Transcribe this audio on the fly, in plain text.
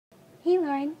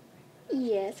Lauren.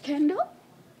 Yes, Kendall?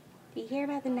 Do you hear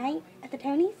about the night at the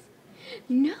Tonys?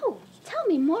 No. Tell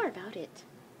me more about it.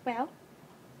 Well,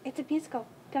 it's a musical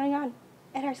going on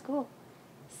at our school.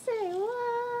 Say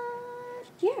what?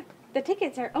 Yeah, the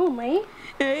tickets are only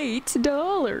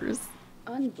 $8.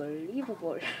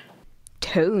 Unbelievable.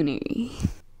 Tony.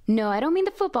 No, I don't mean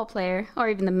the football player or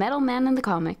even the metal man in the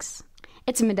comics.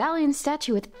 It's a medallion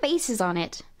statue with faces on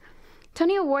it.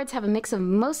 Tony Awards have a mix of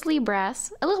mostly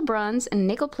brass, a little bronze, and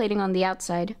nickel plating on the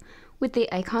outside, with the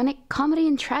iconic comedy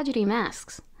and tragedy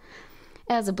masks.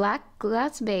 It has a black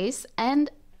glass base and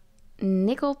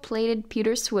nickel-plated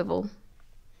pewter swivel.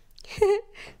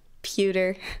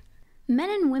 Pewter. Men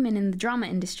and women in the drama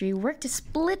industry work to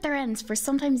split their ends for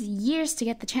sometimes years to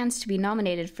get the chance to be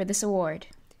nominated for this award.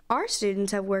 Our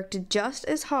students have worked just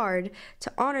as hard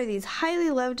to honor these highly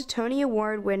loved Tony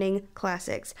Award-winning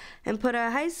classics and put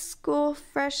a high school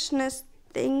freshness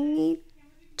thingy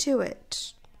to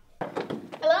it.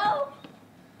 Hello?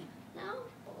 No?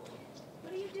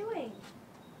 What are you doing?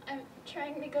 I'm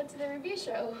trying to go to the Revue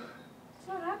show. It's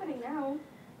not happening now.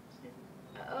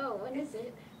 Oh, when is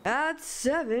it? At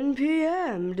 7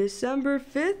 p.m., December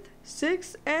 5th,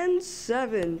 6th, and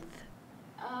 7th.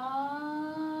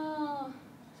 Oh.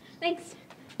 Thanks.